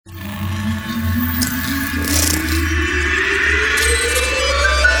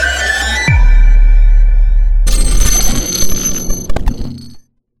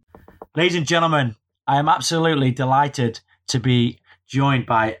Ladies and gentlemen, I am absolutely delighted to be joined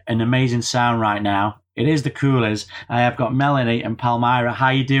by an amazing sound right now. It is the Coolers. I have got Melanie and Palmyra. How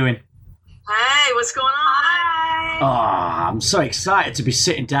you doing? Hey, what's going on? Hi. Oh, I'm so excited to be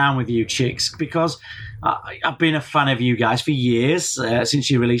sitting down with you chicks because I've been a fan of you guys for years,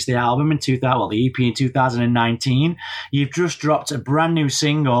 since you released the album in the EP in 2019. You've just dropped a brand new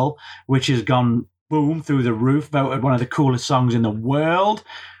single, which has gone boom through the roof, voted one of the coolest songs in the world.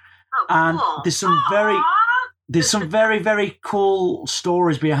 Oh, cool. And there's some very, very cool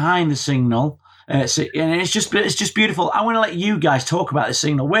stories behind the single. And it's just beautiful. I want to let you guys talk about the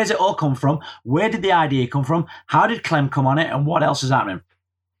single. Where's it all come from? Where did the idea come from? How did Clem come on it? And what else is happening?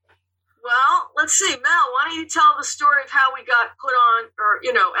 Well, let's see. Mel, why don't you tell the story of how we got put on or,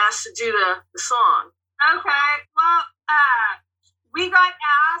 asked to do the song? Okay. Well, we got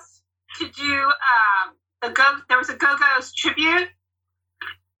asked to do there was a Go-Go's tribute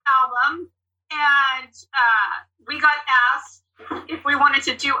album, and we got asked if we wanted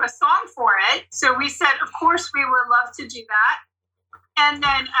to do a song for it. So we said, of course, we would love to do that. And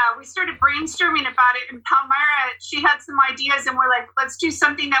then we started brainstorming about it. And Palmyra, she had some ideas, and we're like, let's do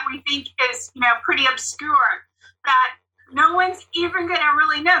something that we think is, pretty obscure, that no one's even going to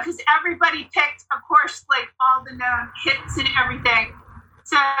really know, because everybody picked, of course, like all the known hits and everything.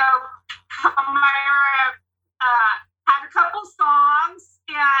 So Palmyra had a couple songs,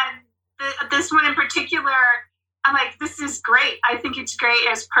 and this one in particular, I'm like, this is great. I think it's great.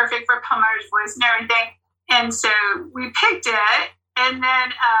 It's perfect for Palmyra's voice and everything. And so we picked it, and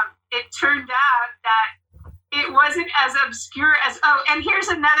then it turned out that it wasn't as obscure as, and here's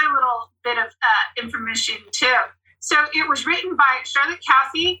another little bit of information too. So it was written by Charlotte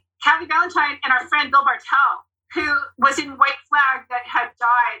Cathy Valentine, and our friend Bill Bartel, who was in White Flag that had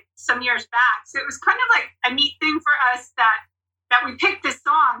died some years back. So it was kind of like a neat thing for us that we picked this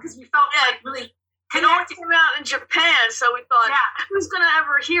song, because we felt like really It all came out in Japan, so we thought, who's going to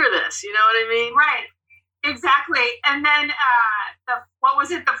ever hear this? You know what I mean? Right. Exactly. And then the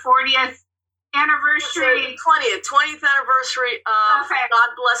 40th anniversary? 20th anniversary of God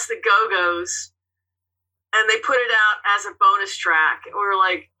Bless the Go-Go's. And they put it out as a bonus track. We were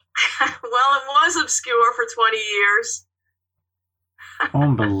like, well, it was obscure for 20 years.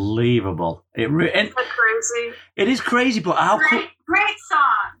 Unbelievable. Isn't that crazy? It is crazy, but how Great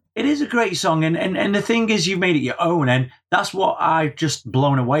song. It is a great song, and the thing is, you've made it your own, and that's what I've just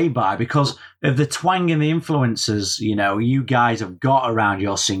blown away by, because of the twang and the influences, you guys have got around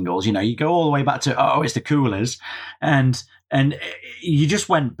your singles. You go all the way back to, it's the Coolers, and you just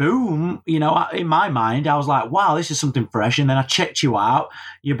went boom. In my mind, I was like, wow, this is something fresh, and then I checked you out.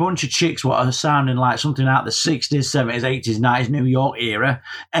 You're a bunch of chicks what are sounding like something out of the 60s, 70s, 80s, 90s, New York era,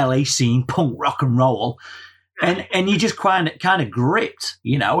 LA scene, punk rock and roll. And you just kind of gripped,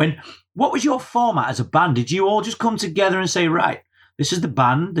 and what was your format as a band? Did you all just come together and say, right, this is the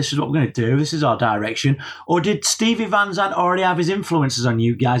band, this is what we're going to do, this is our direction? Or did Stevie Van Zandt already have his influences on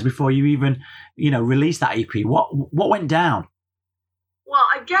you guys before you even, released that EP? What went down? Well,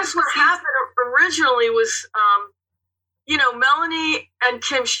 I guess what happened originally was, Melanie and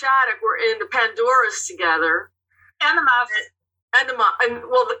Kim Shattuck were in the Pandoras together. And the Muffs. I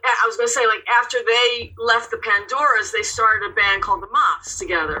was going to say, like, after they left the Pandoras, they started a band called the Muffs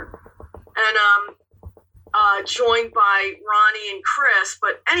together, and joined by Ronnie and Chris.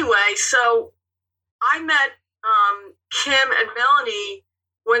 But anyway, so I met Kim and Melanie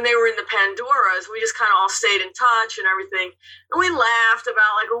when they were in the Pandoras. We just kind of all stayed in touch and everything, and we laughed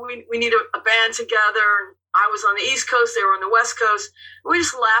about we need a band together. And I was on the East Coast, they were on the West Coast. We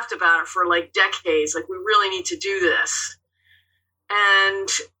just laughed about it for like decades. Like, we really need to do this. And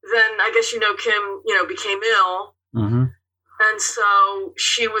then I guess, Kim, became ill. Mm-hmm. And so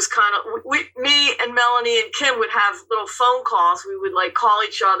she was kind of, me and Melanie and Kim would have little phone calls. We would like call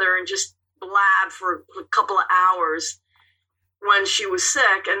each other and just blab for a couple of hours when she was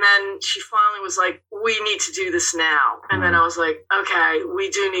sick. And then she finally was like, we need to do this now. And then I was like, okay, we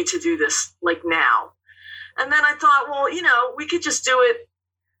do need to do this like now. And then I thought, well, we could just do it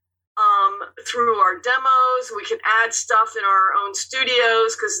through our demos. We can add stuff in our own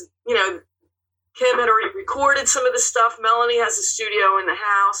studios because, Kim had already recorded some of the stuff. Melanie has a studio in the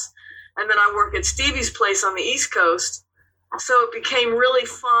house. And then I work at Stevie's place on the East Coast. So it became really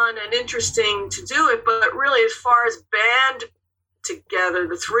fun and interesting to do it. But really, as far as band together,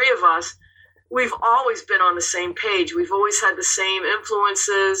 the three of us, we've always been on the same page. We've always had the same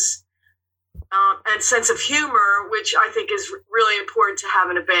influences and sense of humor, which I think is really important to have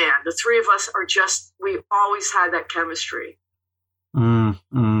in a band. The three of us we always had that chemistry. And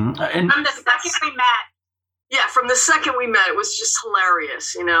from the second we met. Yeah, from the second we met, it was just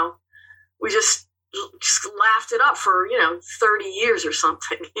hilarious, we just laughed it up for 30 years or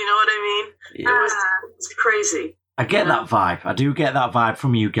something. You know what I mean? Yeah. It was crazy. I get that vibe. I do get that vibe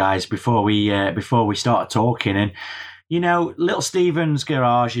from you guys before we start talking. And Little Steven's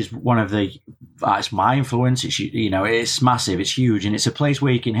Garage is one of it's my influence. It's it's massive, it's huge, and it's a place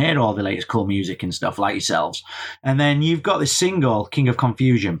where you can hear all the latest cool music and stuff like yourselves. And then you've got this single, King of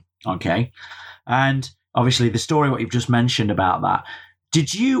Confusion, okay? And obviously the story what you've just mentioned about that.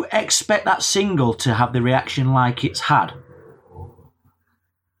 Did you expect that single to have the reaction like it's had?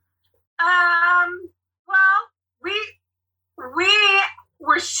 Well, we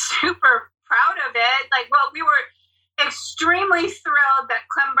were super proud of it. We were extremely thrilled that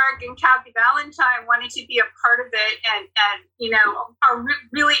Klimberg and Kathy Valentine wanted to be a part of it, and are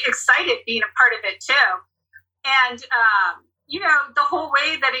really excited being a part of it too. And the whole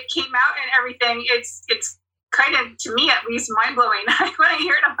way that it came out and everything, it's kind of, to me at least, mind blowing. When I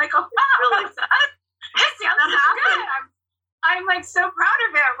hear it, I'm like, oh wow, really? That sounds good. I'm so proud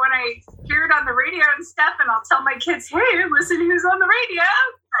of it when I hear it on the radio and stuff, and I'll tell my kids, hey, listen to who's on the radio.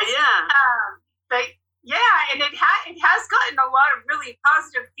 Yeah. But yeah, and it has gotten a lot of really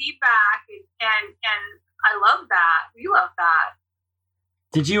positive feedback, and I love that. We love that.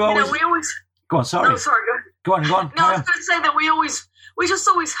 Did you always? We always. Go on. Sorry. No, sorry. Go on. Go on. No, I was going to say that we just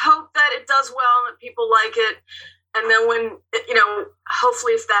always hope that it does well and that people like it, and then when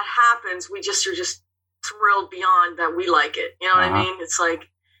hopefully if that happens, we just are just thrilled beyond that we like it. You know what I mean? It's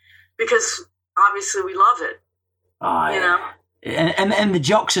because obviously we love it. And the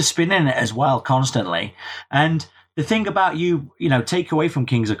jocks are spinning it as well constantly. And the thing about you, take away from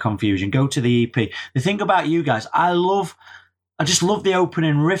Kings of Confusion, go to the EP. The thing about you guys, I just love the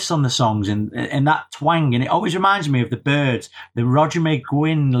opening riffs on the songs and that twang. And it always reminds me of the Byrds, the Roger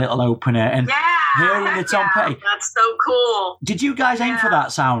McGuinn little opener, and hearing the Tom Petty. That's so cool. Did you guys aim for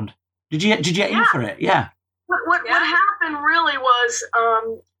that sound? Did you aim for it? Yeah. What happened really was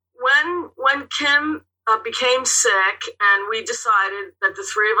when Kim became sick and we decided that the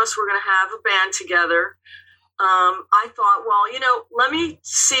three of us were going to have a band together, I thought, well, let me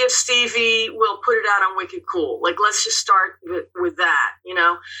see if Stevie will put it out on Wicked Cool. Let's just start with that,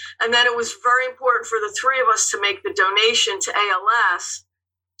 And then it was very important for the three of us to make the donation to ALS,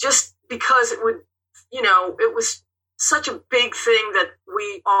 just because it would, it was such a big thing that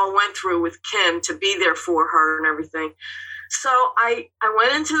we all went through with Kim, to be there for her and everything. So I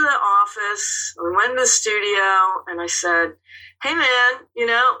went into the office, we went to the studio, and I said, hey man,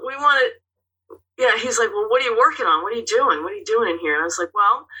 we want to, he's like, well, what are you working on? What are you doing? What are you doing in here? And I was like,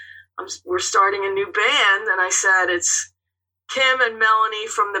 well, we're starting a new band. And I said, it's Kim and Melanie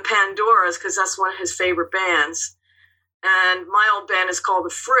from the Pandoras, because that's one of his favorite bands. And my old band is called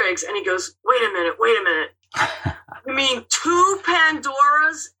the Friggs. And he goes, wait a minute. You mean two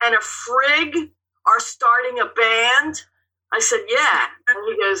Pandoras and a Frigg are starting a band? I said, yeah. And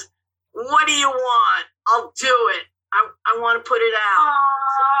he goes, what do you want? I'll do it. I want to put it out.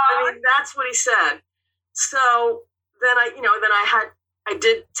 So, that's what he said. So then I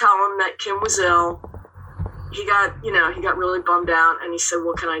did tell him that Kim was ill. He got really bummed out, and he said,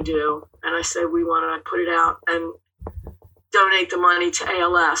 what can I do? And I said, we want to put it out and donate the money to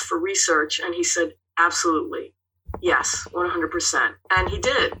ALS for research. And he said, absolutely. Yes, 100%. And he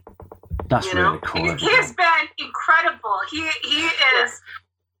did. That's really cool. He has been incredible. He is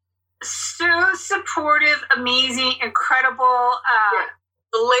so supportive, amazing, incredible.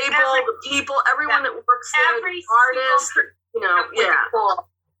 The label, the people, everyone that works there, the artists, cool.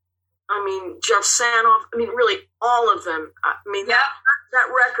 I mean, Jeff Sanoff, really all of them. That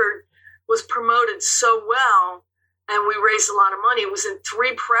record was promoted so well, and we raised a lot of money. It was in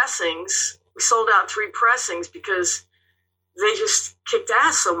 3 pressings. We sold out 3 pressings because they just kicked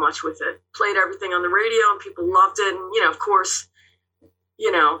ass so much with it. Played everything on the radio, and people loved it. And, of course,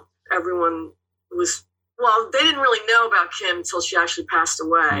 everyone was, well, they didn't really know about Kim until she actually passed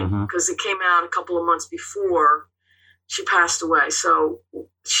away, because it came out a couple of months before she passed away. So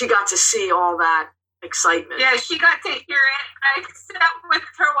she got to see all that excitement. Yeah, she got to hear it. I sat with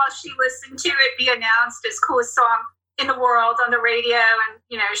her while she listened to it be announced as coolest song in the world on the radio, and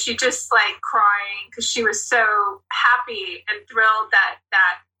she just crying because she was so happy and thrilled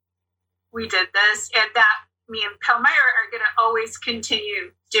that we did this, and that me and Pellmeyer are going to always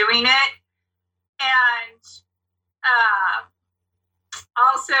continue doing it. And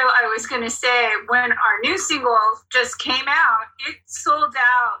also, I was going to say, when our new single just came out, it sold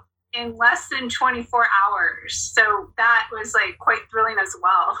out in less than 24 hours. So that was quite thrilling as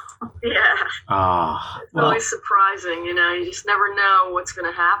well. Yeah. It's always surprising, you just never know what's going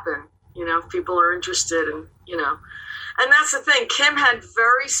to happen, if people are interested, and, And that's the thing. Kim had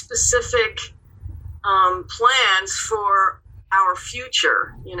very specific plans for our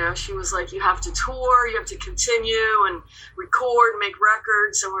future. You know, she was like, you have to tour, you have to continue and record, make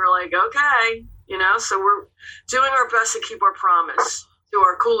records. And we were like, okay, you know, so we're doing our best to keep our promise to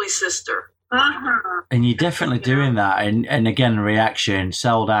our Cooley sister. And you're definitely doing that. And again, reaction,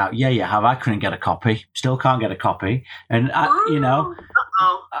 sold out. Yeah, you have. I couldn't get a copy. Still can't get a copy. And, you know,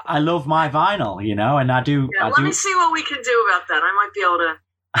 I love my vinyl, you know, and I do. Yeah, let me see what we can do about that. I might be able to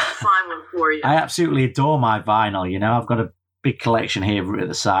find one for you. I absolutely adore my vinyl, you know. I've got a big collection here at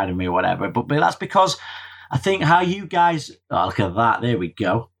the side of me or whatever. But that's because I think how you guys, look at that. There we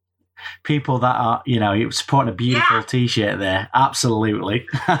go. People that are, you know, you're supporting a beautiful T-shirt there. Absolutely.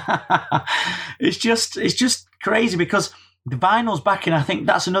 It's just crazy because the vinyl's back, and I think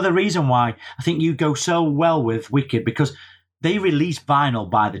that's another reason why I think you go so well with Wicked, because they release vinyl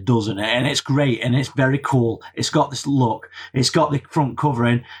by the dozen, and it's great, and it's very cool. It's got this look. It's got the front cover,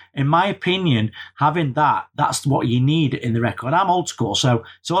 and in my opinion, having that's what you need in the record. I'm old school, so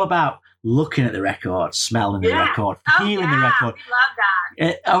it's all about looking at the record, smelling the record, feeling the record. We love that.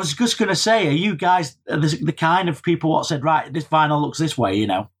 I was just going to say, are you guys the kind of people that said, right, this vinyl looks this way, you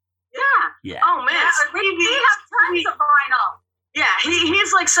know? Yeah. Oh, man. Yeah, we have tons of vinyl. Yeah,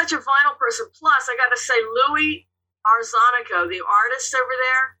 he's like such a vinyl person. Plus, I got to say, Louis Arzonico, the artist over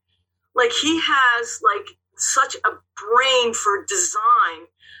there, like he has like such a brain for design.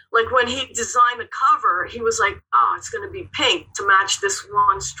 Like when he designed the cover, he was like, oh, it's going to be pink to match this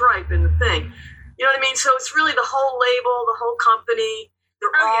one stripe in the thing. You know what I mean? So it's really the whole label, the whole company.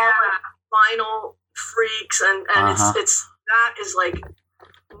 They're all like vinyl freaks. And it's that is like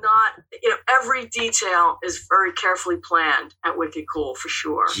not, you know, every detail is very carefully planned at Wicked Cool for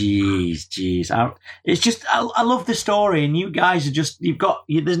sure. Jeez. It's just, I love the story, and you guys are just,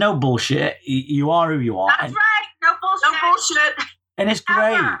 there's no bullshit. You are who you are. That's right. No bullshit. And it's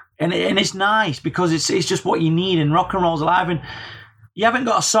great, and it's nice because it's just what you need. And rock and roll's alive, and you haven't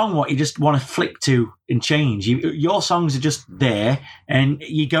got a song what you just want to flick to and change. Your songs are just there, and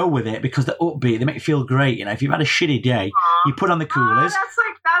you go with it because they're upbeat. They make you feel great. You know, if you've had a shitty day, you put on the Coolers.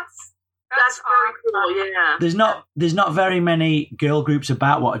 That's very cool. Yeah. There's not very many girl groups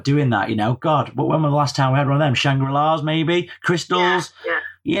about what are doing that. You know, God, but when was the last time we had one of them? Shangri-La's, maybe Crystals. Yeah.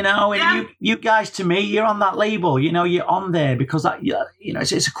 You know, and you guys, to me, you're on that label. You know, you're on there because that, you know,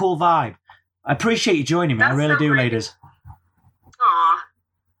 it's a cool vibe. I appreciate you joining me. I really do, ladies. Aw.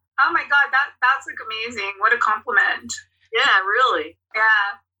 Oh my God, that's like amazing. What a compliment. Yeah, really.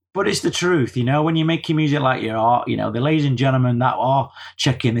 Yeah. But it's the truth, you know, when you make your music like you are, you know, the ladies and gentlemen that are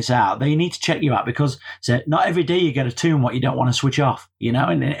checking this out, they need to check you out because not every day you get a tune what you don't want to switch off, you know,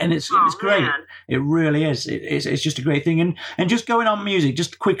 and it's great. Man. It really is. It's just a great thing. And just going on music,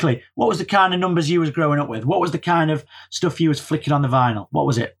 just quickly, what was the kind of numbers you was growing up with? What was the kind of stuff you was flicking on the vinyl? What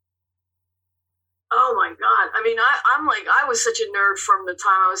was it? Oh my God. I mean, I was such a nerd from the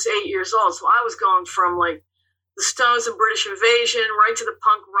time I was 8 years old. So I was going from like the Stones and British Invasion right to the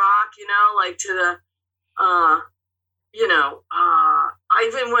punk rock, you know, like to the, I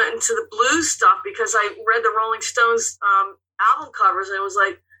even went into the blues stuff because I read the Rolling Stones album covers and it was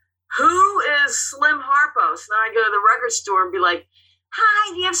like, who is Slim Harpo? So then I go to the record store and be like,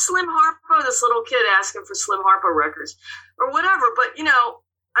 hi, do you have Slim Harpo? This little kid asking for Slim Harpo records or whatever. But, you know,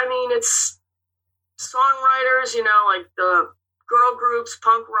 I mean, it's songwriters, you know, like the girl groups,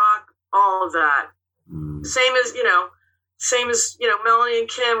 punk rock, all of that. Same as, you know, Melanie and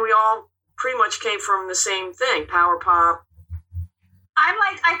Kim, we all pretty much came from the same thing, power pop.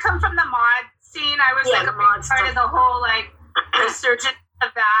 I come from the mod scene. I was like a big part of the whole like resurgence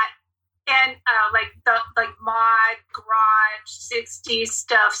of that. And like mod, garage, 60s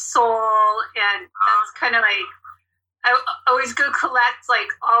stuff, soul, and that's kind of like, I always go collect like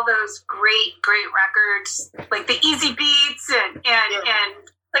all those great records, like the Easy Beats and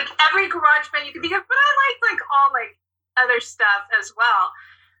like every garage band you can think of, but I like all like other stuff as well.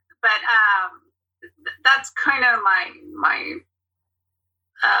 But that's kind of my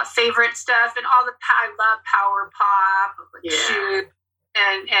favorite stuff, and all I love power pop, like shoot,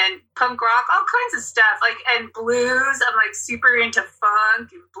 and punk rock, all kinds of stuff, like and blues. I'm like super into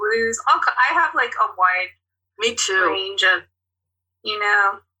funk and blues. I have like a wide range of, you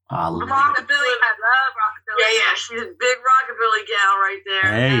know. Rockabilly. I love rockabilly. Yeah, she's a big rockabilly gal right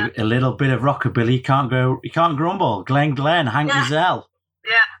there. Hey, a little bit of rockabilly, you can't grumble. Glenn, Hank Gazelle.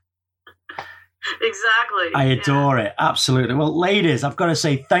 Yeah. Exactly. I adore it. Absolutely. Well, ladies, I've got to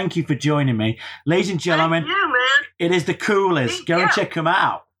say thank you for joining me. Ladies and gentlemen, thank you, man. It is the Coolers. Go and check them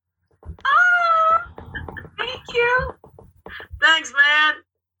out. Oh, thank you. Thanks, man.